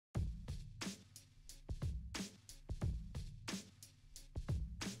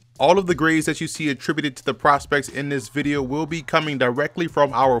All of the grades that you see attributed to the prospects in this video will be coming directly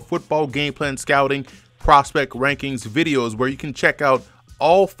from our football game plan scouting prospect rankings videos, where you can check out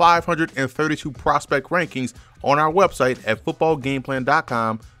all 532 prospect rankings on our website at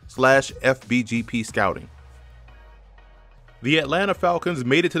footballgameplan.com/FBGP scouting. The Atlanta Falcons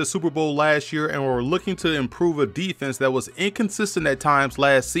made it to the Super Bowl last year and were looking to improve a defense that was inconsistent at times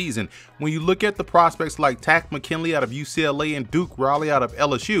last season. When you look at the prospects like Takk McKinley out of UCLA and Duke Riley out of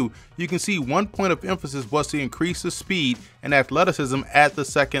LSU, you can see one point of emphasis was to increase the speed and athleticism at the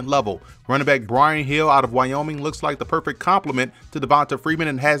second level. Running back Brian Hill out of Wyoming looks like the perfect complement to Devonta Freeman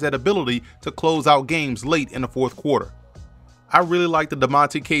and has that ability to close out games late in the fourth quarter. I really like the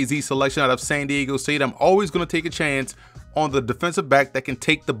Damontae Kazee selection out of San Diego State. I'm always going to take a chance on the defensive back that can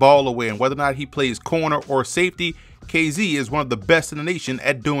take the ball away, and whether or not he plays corner or safety, Kazee is one of the best in the nation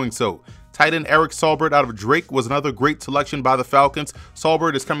at doing so. Tight end Eric Saubert out of Drake was another great selection by the Falcons.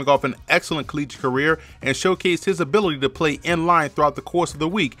 Saubert is coming off an excellent collegiate career and showcased his ability to play in line throughout the course of the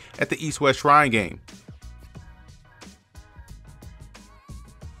week at the East-West Shrine game.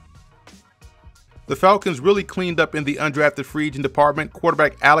 The Falcons really cleaned up in the undrafted free agent department.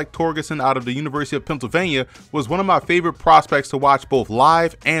 Quarterback Alec Torgerson out of the University of Pennsylvania was one of my favorite prospects to watch both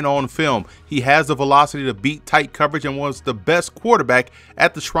live and on film. He has the velocity to beat tight coverage and was the best quarterback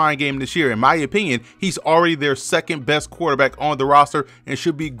at the Shrine game this year. In my opinion, he's already their second best quarterback on the roster and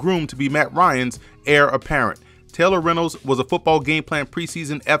should be groomed to be Matt Ryan's heir apparent. Taylor Reynolds was a football game plan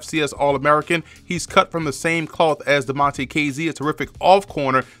preseason FCS All-American. He's cut from the same cloth as Damontae Kazee, a terrific off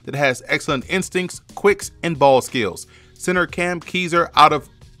corner that has excellent instincts, quicks, and ball skills. Center Cam Keiser out of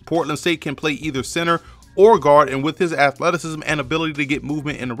Portland State can play either center or guard, and with his athleticism and ability to get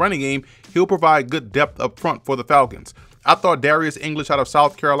movement in the running game, he'll provide good depth up front for the Falcons. I thought Darius English out of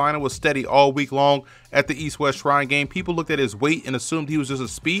South Carolina was steady all week long at the East-West Shrine game. People looked at his weight and assumed he was just a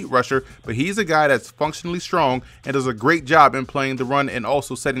speed rusher, but he's a guy that's functionally strong and does a great job in playing the run and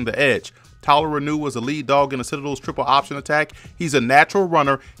also setting the edge. Tyler Renew was a lead dog in the Citadel's triple option attack. He's a natural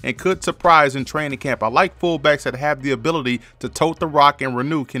runner and could surprise in training camp. I like fullbacks that have the ability to tote the rock, and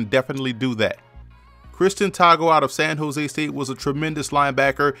Renew can definitely do that. Christian Tago out of San Jose State was a tremendous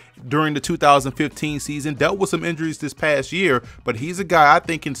linebacker during the 2015 season, dealt with some injuries this past year, but he's a guy I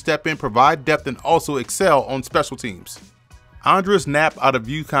think can step in, provide depth, and also excel on special teams. Andres Knapp out of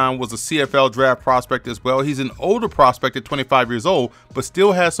UConn was a CFL draft prospect as well. He's an older prospect at 25 years old, but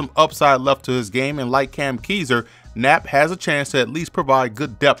still has some upside left to his game, and like Cam Keiser, Knapp has a chance to at least provide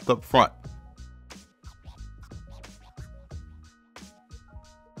good depth up front.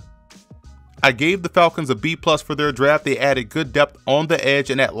 I gave the Falcons a B+ for their draft. They added good depth on the edge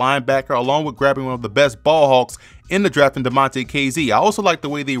and at linebacker, along with grabbing one of the best ball hawks in the draft in Damontae Kazee. I also like the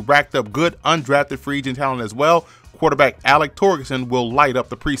way they racked up good undrafted free agent talent as well. Quarterback Alec Torgerson will light up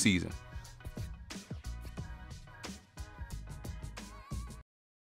the preseason.